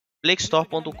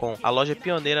BLEIKSTORE.com, a loja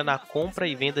pioneira na compra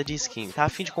e venda de skin. Tá a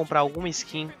fim de comprar alguma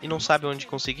skin e não sabe onde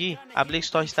conseguir? A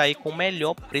BLEIKSTORE está aí com o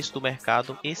melhor preço do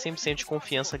mercado e 100% de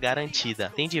confiança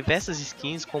garantida. Tem diversas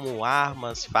skins como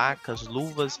armas, facas,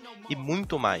 luvas e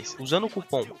muito mais. Usando o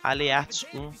cupom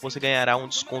AleArts1 você ganhará um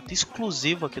desconto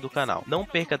exclusivo aqui do canal. Não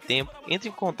perca tempo, entre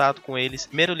em contato com eles,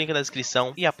 primeiro link na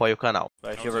descrição e apoie o canal.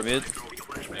 Vai, Recebendo.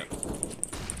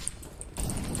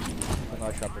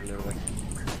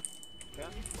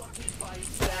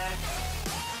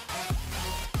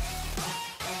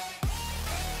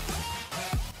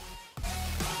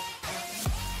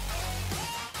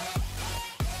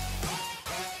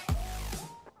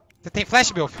 Você tem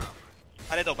flash, Belf?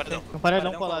 Paredão. Um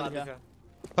paredão colado já.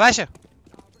 Flasha?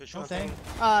 Não tem.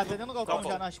 Ah, tá dentro do galpão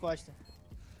já nas costas.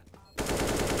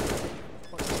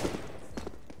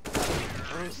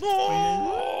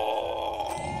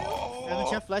 Eu não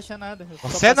tinha flash, nada.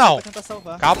 Você não.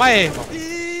 Calma aí, irmão.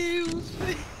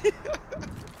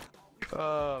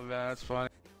 Oh, man, that's funny.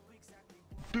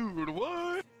 Dude,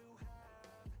 what?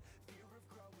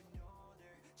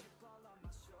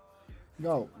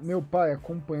 Gal, meu pai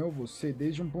acompanhou você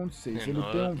desde 1.6. Ele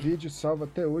tem um vídeo salvo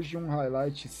até hoje, um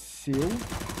highlight seu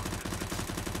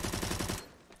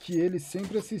que ele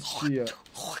sempre assistia.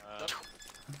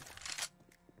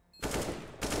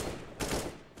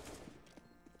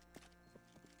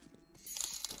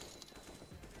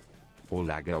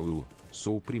 Olá, Galu.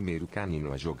 Sou o primeiro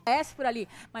canino a jogar. S por ali,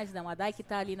 mas não, a Dai que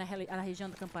tá ali na região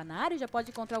do campanário já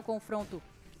pode encontrar o confronto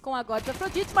com a God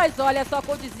Afrodite, mas olha só a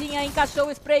Coldzinha encaixou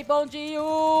o spray bom de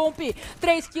Ump.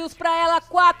 3 kills pra ela,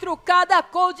 4 cada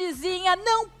Coldzinha,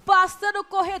 não passa no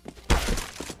corredor.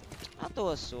 À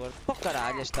toa sorte, pô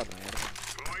caralho esta merda.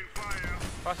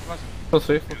 Fácil. Tô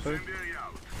safe.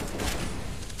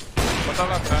 Botar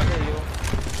lá atrás.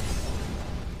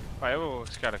 Vai,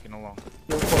 esse cara aqui no long.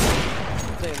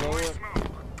 Tem lower.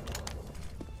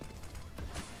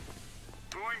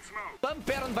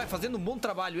 Perron vai fazendo um bom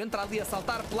trabalho, entra ali a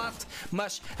saltar plat,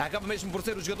 mas acaba mesmo por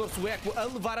ser o jogador sueco a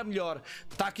levar a melhor.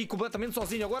 Está aqui completamente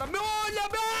sozinho agora. Olha,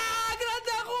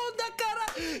 grande ronda, cara!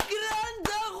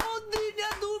 Grande rondinha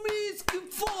do Misk,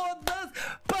 foda-se!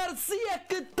 Parecia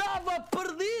que estava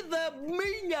perdida,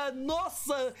 minha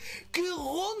nossa! Que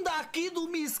ronda aqui do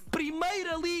Misk!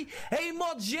 Primeiro ali em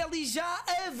modo jelly já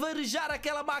a varejar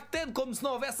aquela Mac-10 como se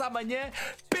não houvesse amanhã.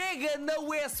 Pega na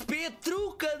USP,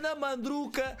 truca na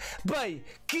mandruca. Bem,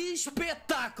 que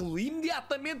espetáculo!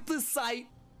 Imediatamente sai.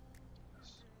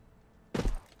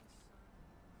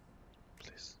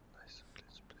 Please.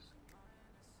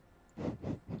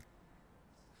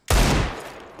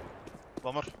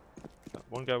 Bomber.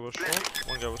 One guy was short,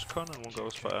 one guy was con, and one guy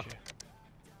was fire.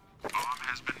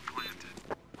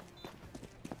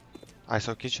 I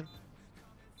saw kitchen.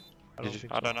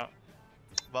 I don't know.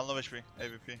 One low HP,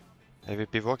 AVP.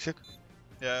 AVP Voxic.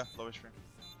 Yeah, low HP.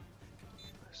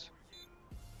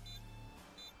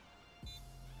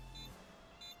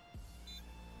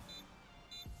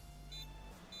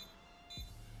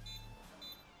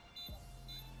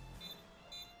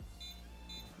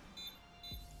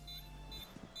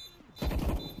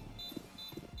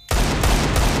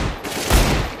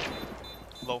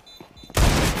 Low.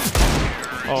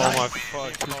 Oh my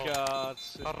fucking god.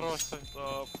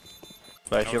 Stop.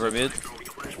 Vai, Recebendo.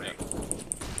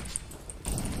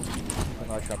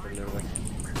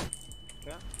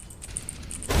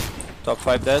 Top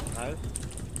 5 dead.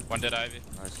 One dead Ivy.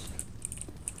 Nice.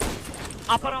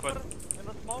 Upper. In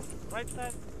the smoke, right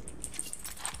side.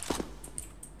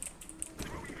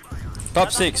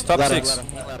 Top 6.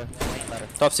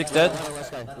 Top 6 dead.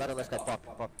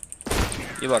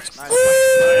 E-box.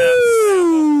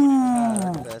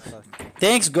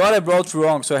 Thanks God I brought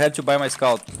wrong, so I had to buy my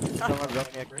scout.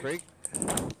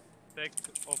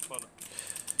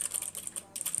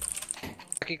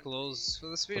 Aqui close,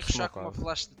 foda-se, veio rushar com uma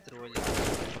flash de trolha.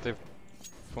 Matei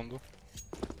fundo.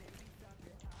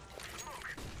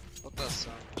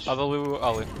 Rotação. AW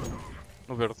Ali.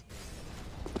 No verde.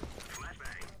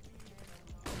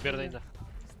 Verde ainda.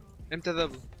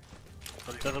 MTW.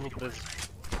 MTW preso.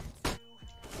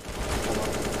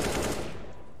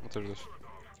 Matei os dois.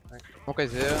 Ok,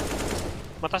 Z.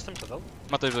 Mataste a MTW?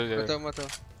 Matei os dois. Matou.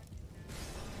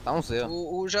 Tá um Z.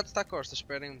 O jato está a costa,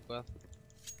 esperem um bocado.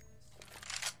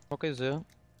 Ok, Z.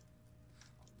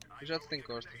 O jato tem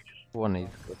costa. Boa nade.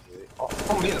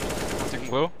 Consigo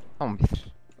morreu? Um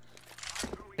bicho.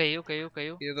 Caiu.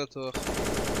 E a da torre.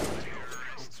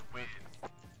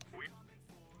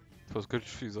 Faz o que eu lhes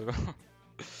fiz agora.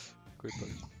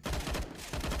 Coitado.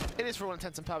 It is for all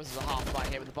intents and purposes a half fight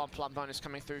here with the bomb plant bonus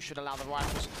coming through should allow the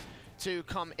rifles to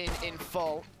come in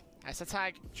full.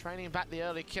 S1MPLE training back the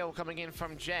early kill coming in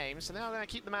from James. So now they're going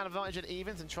to keep the man advantage at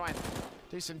evens and try and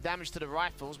do some damage to the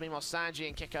rifles. Meanwhile, Sanji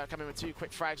and Kicker coming with 2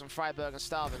 quick frags on Freiburg and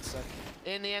Starvin. So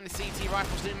in the end, the CT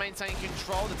rifles do maintain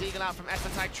control. The deagle out from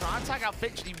S1MPLE. Try and tag out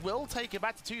eventually will take it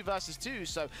back to 2 versus 2.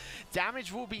 So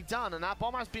damage will be done, and that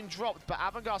bomb has been dropped. But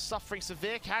Avantgarde suffering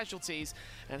severe casualties,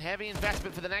 and heavy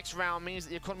investment for the next round means that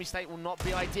the economy state will not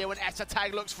be ideal when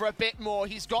S1MPLE looks for a bit more.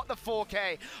 He's got the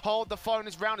 4K. Hold the phone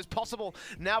as round as possible.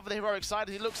 Now for the heroic side,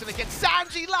 he looks in again.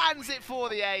 Sanji lands it for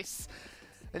the ace.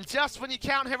 And just when you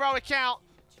count heroic out,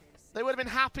 they would have been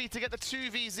happy to get the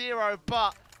 2v0,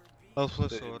 but... I can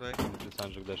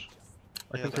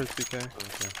crit PK.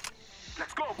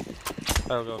 Let's go!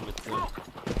 I'll go mid.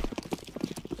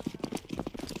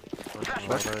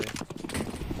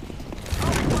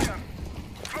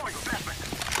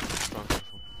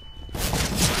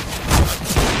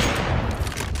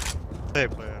 Hey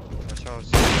player,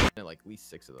 like at least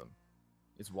 6 of them.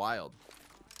 It's wild.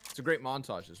 It's a great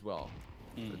montage as well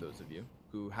for those of you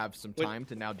who have some time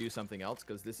to now do something else,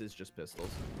 because this is just pistols.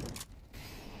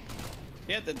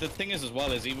 Yeah, the thing is as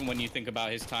well is even when you think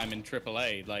about his time in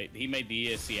AAA, like he made the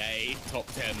ESCA top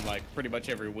 10 like pretty much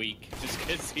every week just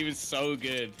because he was so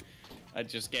good at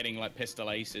just getting like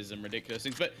pistol aces and ridiculous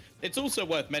things. But it's also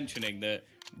worth mentioning that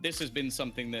this has been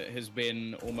something that has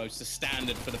been almost a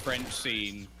standard for the French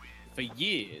scene for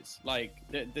years. Like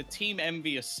the Team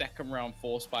Envious second round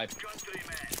force by.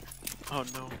 Oh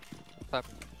no. What's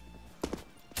happened?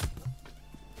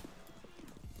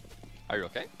 Are you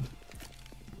okay?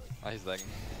 Oh, he's lagging.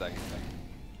 He's lagging.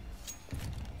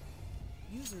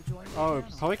 Oh,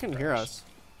 probably couldn't hear us.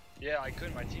 Yeah, I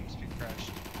couldn't. My team speak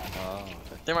crashed. Oh.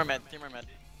 Team are mid.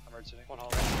 I'm rotating. One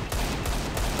hall.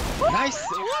 Nice!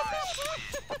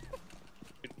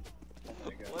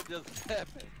 What just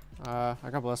happened? I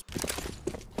got blessed.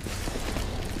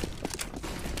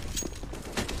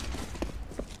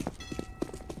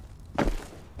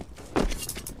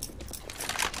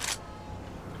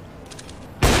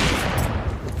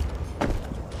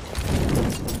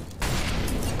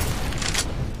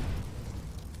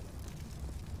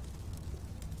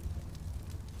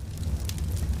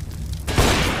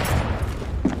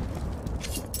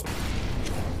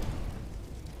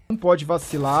 Não pode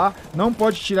vacilar, não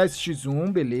pode tirar esse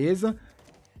X1, beleza.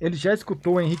 Ele já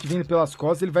escutou o Henrique vindo pelas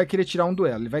costas, ele vai querer tirar um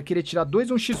duelo. Ele vai querer tirar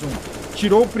 2 um X1.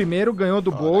 Tirou o primeiro, ganhou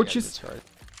do Boltz.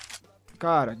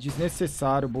 Cara,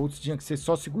 desnecessário. O Boltz tinha que ser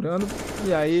só segurando.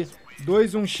 E aí,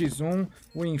 2 um X1.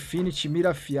 O Infinity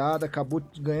mira afiada, acabou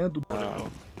ganhando.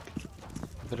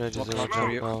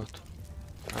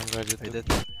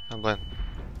 I'm blind.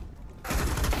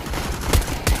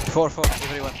 4,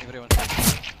 everyone.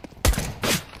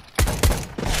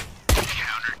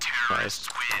 Nice.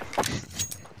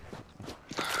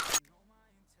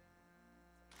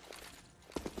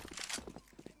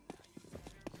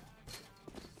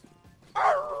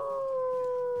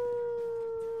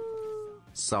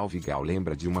 Salve Gal,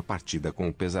 lembra de uma partida com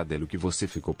o pesadelo que você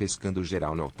ficou pescando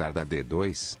geral no altar da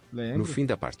D2? Lembro. No fim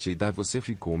da partida você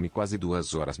ficou quase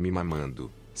 2 horas me mamando.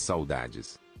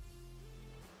 Saudades.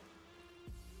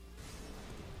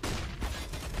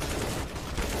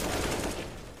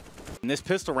 In this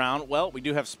pistol round, well, we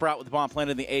do have Sprout with the bomb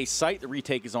planted in the A site. The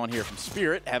retake is on here from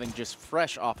Spirit, having just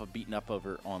fresh off of beating up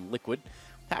over on Liquid.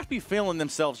 Have to be feeling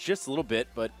themselves just a little bit,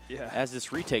 but as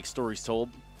this retake story's told,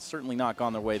 certainly not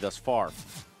gone their way thus far.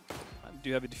 I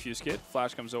do have a defuse kit.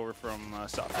 Flash comes over from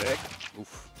South Vic.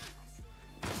 Oof.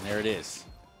 And there it is.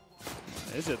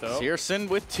 Is it though? Searson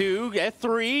with 2, get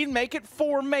 3, make it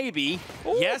 4 maybe.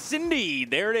 Ooh. Yes, indeed.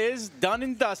 There it is, done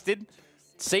and dusted.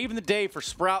 Saving the day for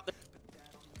Sprout.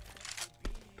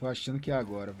 Tô achando que é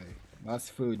agora, velho. Lá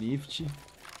se foi o Rift.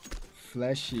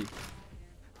 Flash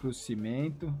pro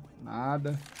cimento.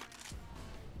 Nada.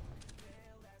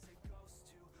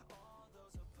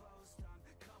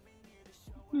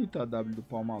 Eita, a W do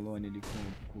Palmalone ali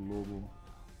com o logo.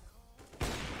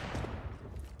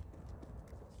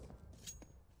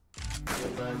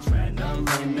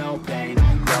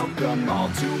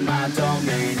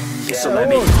 So let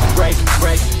me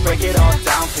break it all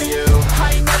down for you.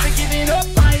 I ain't never giving up,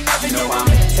 I ain't never giving up. I'm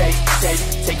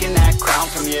taking that crown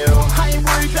from you. I ain't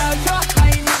worried about you, I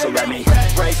ain't never. So let me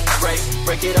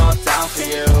break it all down for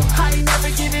you. I ain't never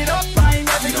giving up, I ain't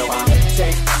never giving up. I'm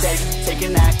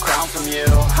taking that crown from you.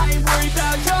 I ain't worried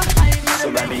about you, I ain't never. So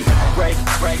let me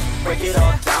break it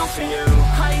all down for you.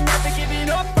 I ain't never giving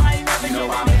up, I ain't never giving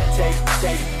up. I'm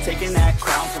taking that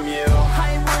crown from you.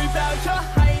 I ain't worried about you,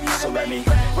 I ain't never. So let me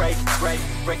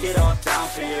break it all down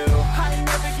for you. I ain't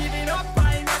never giving up,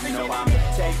 I ain't never giving up. I'm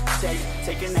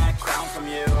taking that crown from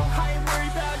you. I ain't worried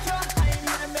about you.